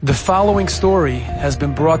The following story has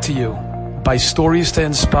been brought to you by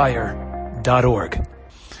StoriesToInspire.org.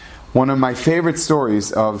 One of my favorite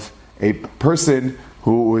stories of a person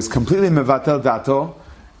who was completely mevatel dato,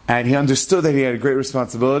 and he understood that he had a great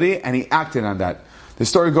responsibility, and he acted on that. The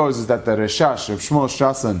story goes is that the Reshash of Shmuel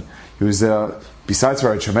Shasson, he was besides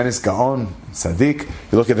for a tremendous Gaon, Tzaddik.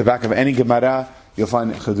 You look at the back of any Gemara, you'll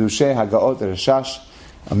find Chedushay Hagaot Reshash.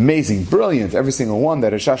 Amazing, brilliant, every single one.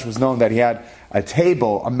 That Reshash was known that he had a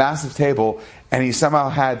table, a massive table, and he somehow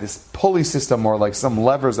had this pulley system or like some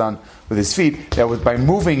levers on with his feet that was by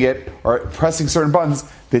moving it or pressing certain buttons,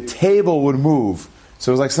 the table would move.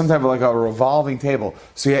 So it was like some type of like a revolving table.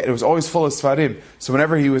 So it was always full of Sfarim. So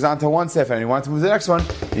whenever he was onto one step and he wanted to move to the next one,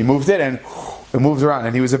 he moved it and it moved around.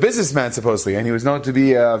 And he was a businessman supposedly, and he was known to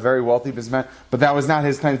be a very wealthy businessman, but that was not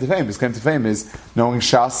his claim to fame. His claim to fame is knowing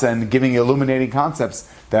Shas and giving illuminating concepts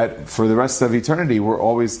that for the rest of eternity we're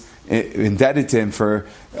always indebted to him for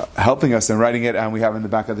helping us and writing it, and we have in the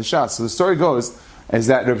back of the Shas. So the story goes is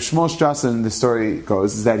that Reb Shmuel Shasson, the story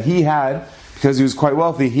goes, is that he had, because he was quite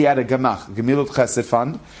wealthy, he had a Gemilut Chesed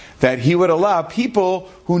fund that he would allow people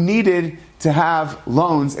who needed to have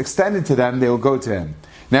loans extended to them, they would go to him.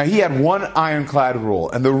 Now he had one ironclad rule,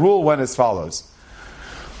 and the rule went as follows.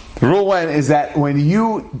 The rule went is that when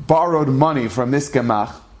you borrowed money from this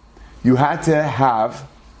Gemach, you had to have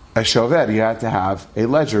a shover, you had to have a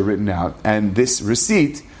ledger written out, and this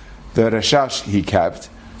receipt, the Rashash, he kept.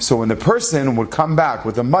 So when the person would come back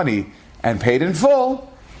with the money and paid in full,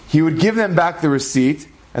 he would give them back the receipt,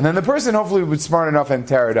 and then the person hopefully would be smart enough and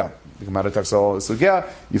tear it up. The Gemara talks all this.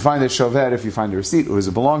 You find the shover if you find the receipt. Who does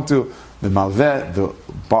it belong to? The malveh, the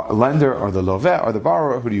lender, or the loveh, or the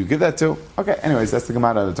borrower? Who do you give that to? Okay, anyways, that's the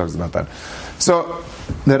Gemara that talks about that. So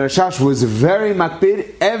the Rashash was very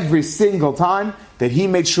makpid every single time that he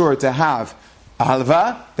made sure to have a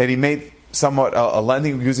halva, that he made somewhat a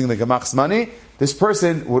lending using the Gemach's money. This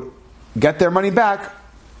person would get their money back,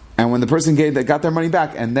 and when the person got their money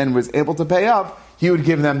back and then was able to pay up, he would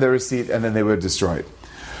give them the receipt and then they would destroy it.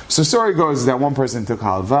 So the story goes that one person took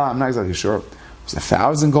halva, I'm not exactly sure, it was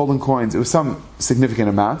 1,000 golden coins, it was some significant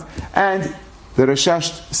amount, and the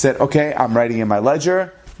Rashash said, okay, I'm writing in my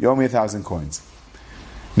ledger, you owe me 1,000 coins.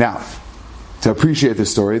 Now, to appreciate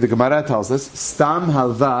this story, the Gemara tells us, Stam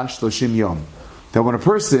halva shloshim yom, that when a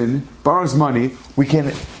person borrows money, we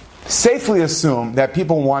can safely assume that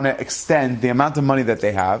people want to extend the amount of money that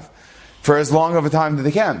they have for as long of a time that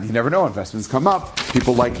they can. You never know, investments come up,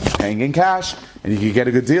 people like paying in cash, and you can get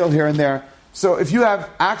a good deal here and there. So if you have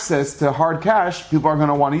access to hard cash, people are going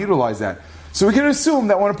to want to utilize that. So we can assume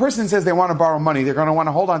that when a person says they want to borrow money, they're going to want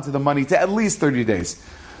to hold on to the money to at least 30 days.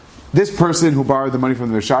 This person who borrowed the money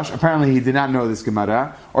from the Rashash, apparently he did not know this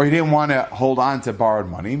Gemara, or he didn't want to hold on to borrowed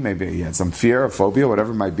money. Maybe he had some fear or phobia,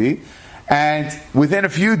 whatever it might be. And within a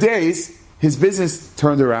few days, his business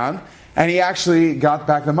turned around, and he actually got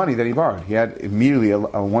back the money that he borrowed. He had immediately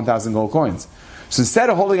 1,000 gold coins. So instead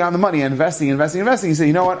of holding on the money and investing, he said,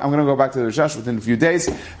 you know what, I'm going to go back to the Rashash within a few days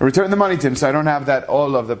and return the money to him so I don't have that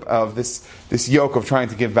all of this yoke of trying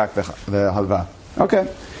to give back the halva.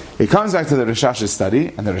 Okay. He comes back to the Rashash's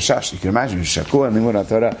study, and the Rashash, you can imagine, he's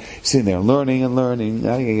sitting there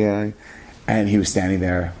learning, and he was standing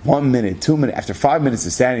there 1 minute, 2 minutes, after 5 minutes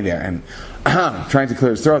of standing there and trying to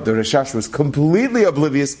clear his throat, the Rashash was completely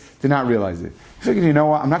oblivious, did not realize it. He figured, you know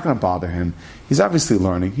what, I'm not going to bother him. He's obviously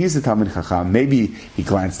learning. He's a Talmid Chacham. Maybe he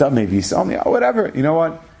glanced up, maybe he saw me, whatever. You know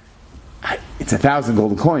what? It's 1,000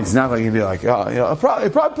 golden coins. It's not like he'd be like, I'll probably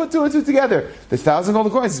put two and two together. The 1,000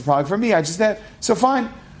 golden coins is probably for me. I just had, so fine.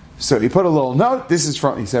 So he put a little note. This is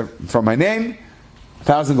he said, from my name,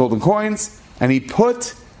 1,000 golden coins. And he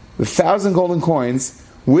put the 1,000 golden coins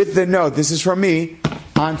with the note, this is from me,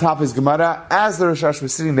 on top of his Gemara, as the Rashash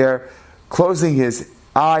was sitting there, closing his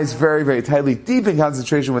eyes very, very tightly, deep in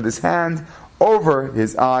concentration with his hand over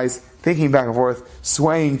his eyes, thinking back and forth,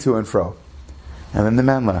 swaying to and fro. And then the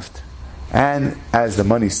man left. And as the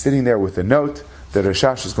money's sitting there with the note, the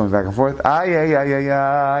Rashash is going back and forth,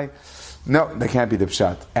 no, that can't be the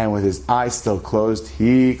pshat. And with his eyes still closed,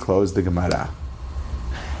 he closed the Gemara.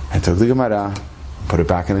 And took the Gemara, put it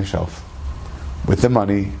back on the shelf, with the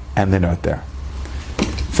money and the note there.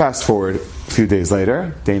 Fast forward a few days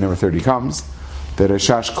later, day number 30 comes, the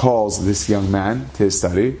Rashash calls this young man to his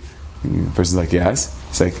study. The person's like, yes.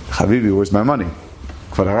 He's like, Habibi, where's my money?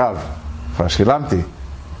 Kvar Harav, Kvar Shilamti.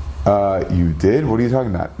 You did? What are you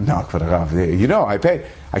talking about? No, Kvar Harav. You know, I paid.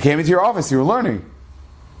 I came into your office, you were learning.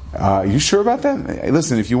 You sure about that? Hey,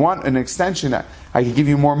 listen, if you want an extension, I can give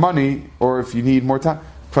you more money, or if you need more time.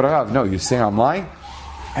 Kvar Harav, no, you're saying I'm lying?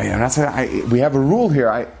 I'm not saying, we have a rule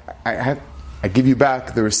here. I give you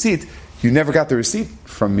back the receipt. you never got the receipt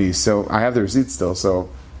from me, so I have the receipt still, so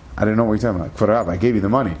I didn't know what you're talking about. Kvod Rav, I gave you the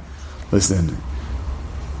money. Listen,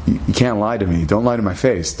 you can't lie to me. Don't lie to my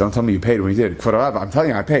face. Don't tell me you paid when you did. Kvod Rav, I'm telling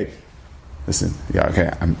you I paid. Listen, yeah,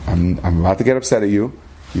 okay, I'm about to get upset at you.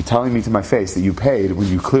 You're telling me to my face that you paid when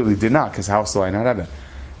you clearly did not, because how else do I not have it?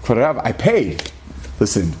 Kvod Rav, I paid.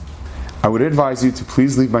 Listen, I would advise you to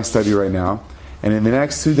please leave my study right now, and in the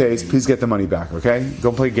next 2 days, please get the money back, okay?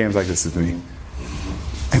 Don't play games like this with me.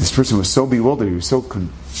 And this person was so bewildered, he was so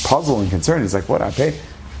puzzled and concerned. He's like, what, I paid?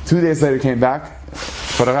 2 days later came back,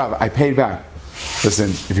 Kvod Rav, I paid back. Listen,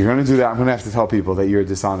 if you're going to do that, I'm going to have to tell people that you're a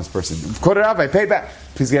dishonest person. Kvod Rav, I paid back.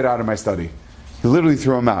 Please get out of my study. He literally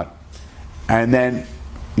threw him out. And then,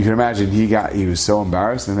 you can imagine, he was so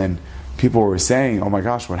embarrassed, and then people were saying, oh my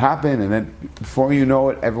gosh, what happened? And then, before you know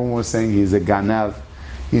it, everyone was saying he's a ganav,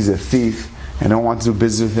 he's a thief, and don't want to do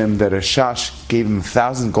business with him, that Rashash gave him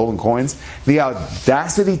 1,000 golden coins. The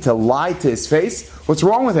audacity to lie to his face, what's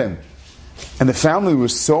wrong with him? And the family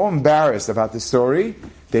was so embarrassed about this story,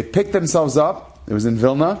 they picked themselves up, it was in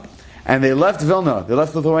Vilna, and they left Vilna, they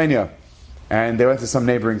left Lithuania, and they went to some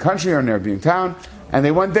neighboring country or neighboring town, and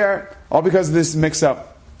they went there, all because of this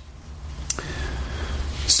mix-up.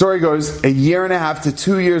 Story goes, 1.5 to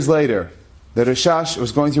 2 years later, the Rashash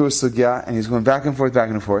was going through a sugya, and he's going back and forth,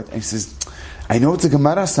 and he says, I know it's a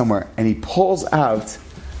Gemara somewhere, and he pulls out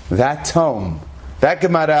that tome, that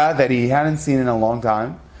Gemara that he hadn't seen in a long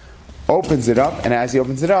time, opens it up, and as he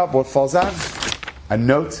opens it up, what falls out? A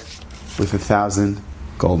note with 1,000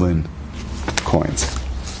 golden coins.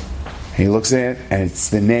 And he looks at it, and it's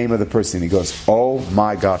the name of the person. He goes, oh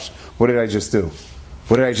my gosh, what did I just do?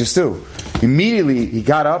 What did I just do? Immediately, he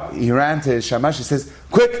got up, he ran to his shamash, he says,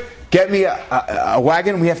 quick, get me a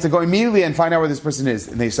wagon, we have to go immediately and find out where this person is.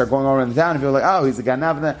 And they start going all around the town, and people are like, oh, he's a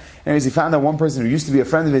ganav. Anyways, he found that one person who used to be a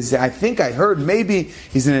friend of his. He said, I think I heard maybe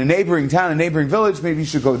he's in a neighboring town, a neighboring village, maybe you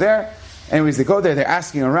should go there. Anyways, they go there, they're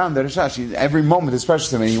asking around the Rashash. Every moment is precious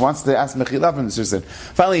to him, and he wants to ask Mechila from this person.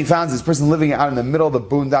 Finally, he finds this person living out in the middle of the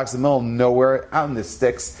boondocks, in the middle of nowhere, out in the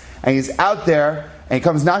sticks. And he's out there, and he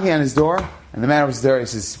comes knocking on his door, and the man was there, he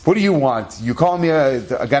says, what do you want? You calling me a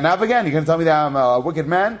ganav again? You're going to tell me that I'm a wicked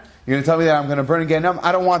man? You're going to tell me that I'm going to burn again? No,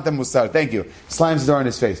 I don't want them musar. Thank you. Slams the door in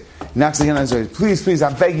his face. He knocks again on his door. Please,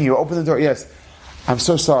 I'm begging you, open the door. Yes. I'm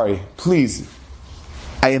so sorry. Please.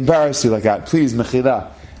 I embarrassed you like that. Please,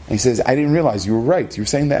 Mechila. And he says, I didn't realize you were right. You were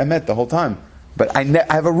saying the emet the whole time. But I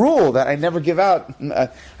have a rule that I never give out.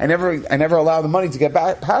 I never allow the money to get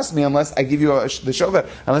past me unless I give you the shovet,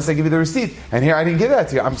 unless I give you the receipt. And here I didn't give that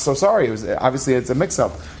to you. I'm so sorry. Obviously it's a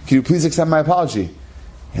mix-up. Can you please accept my apology?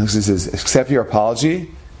 He looks and says, accept your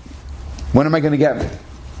apology? When am I going to get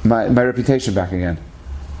my reputation back again?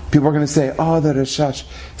 People are going to say, oh, the Rashash,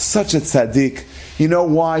 such a tzaddik. You know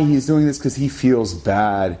why he's doing this? Because he feels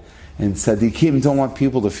bad. And tzaddikim don't want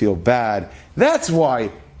people to feel bad. That's why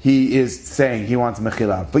he is saying he wants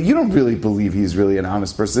mechila. But you don't really believe he's really an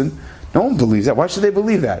honest person. No one believes that. Why should they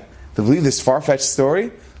believe that? They believe this far-fetched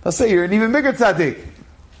story? They'll say you're an even bigger tzaddik.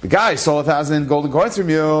 The guy stole 1,000 golden coins from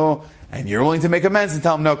you, and you're willing to make amends and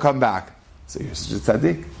tell him, no, come back. So you're such a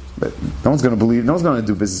tzaddik. But no one's going to believe, no one's going to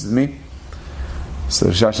do business with me. So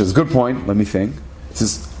Rashash says, good point, let me think. He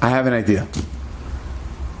says, I have an idea.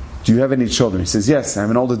 Do you have any children? He says, yes, I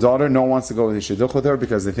have an older daughter. No one wants to go with a shidduch with her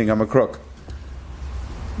because they think I'm a crook.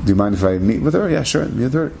 Do you mind if I meet with her? Yeah, sure, meet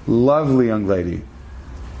with her. Lovely young lady.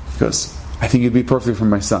 Because I think you'd be perfect for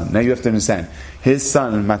my son. Now you have to understand, his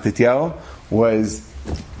son, Matityahu, was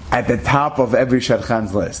at the top of every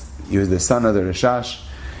shadchan's list. He was the son of the Rashash.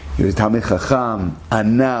 He was Talmid Chacham,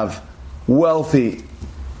 Anav, wealthy,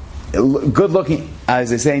 good looking,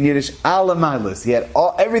 as they say in Yiddish, alamadlis. He had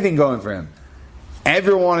everything going for him.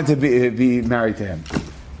 Everyone wanted to be married to him.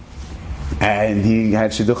 And he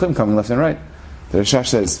had shidduchim coming left and right. The Rashash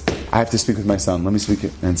says, I have to speak with my son. Let me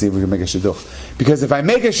speak and see if we can make a shidduch. Because if I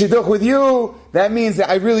make a shidduch with you, that means that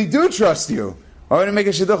I really do trust you. Why would I make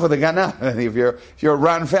a shidduch with a gana? If you're a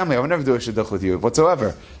rotten family, I would never do a shidduch with you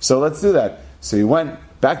whatsoever. So let's do that. So he went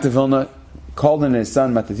back to Vilna, called in his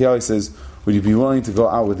son Matityahu. He says, would you be willing to go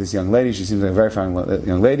out with this young lady? She seems like a very fine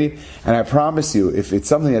young lady. And I promise you, if it's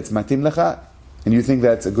something that's matim lecha, and you think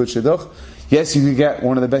that's a good shidduch, yes, you can get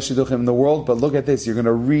one of the best shidduchim in the world, but look at this, you're going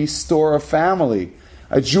to restore a family,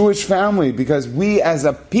 a Jewish family, because we as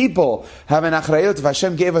a people have an achrayut. If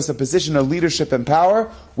Hashem gave us a position of leadership and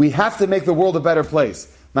power, we have to make the world a better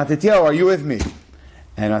place. Matityahu, are you with me?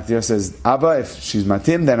 And Matityahu says, Abba, if she's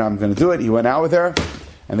matim, then I'm going to do it. He went out with her,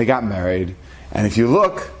 and they got married. And if you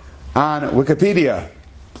look on Wikipedia,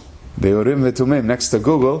 Be'urim V'tumim, next to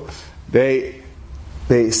Google, they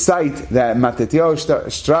cite that Matityahu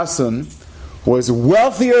Strasun was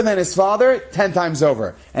wealthier than his father 10 times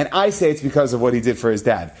over. And I say it's because of what he did for his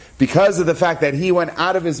dad. Because of the fact that he went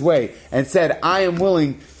out of his way and said, I am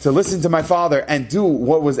willing to listen to my father and do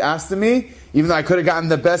what was asked of me, even though I could have gotten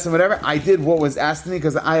the best and whatever, I did what was asked of me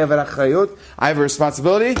because I have a achayut, I have a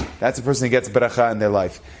responsibility. That's a person who gets beracha in their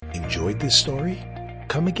life. Enjoyed this story?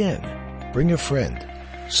 Come again. Bring a friend.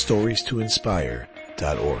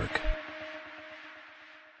 StoriesToInspire.org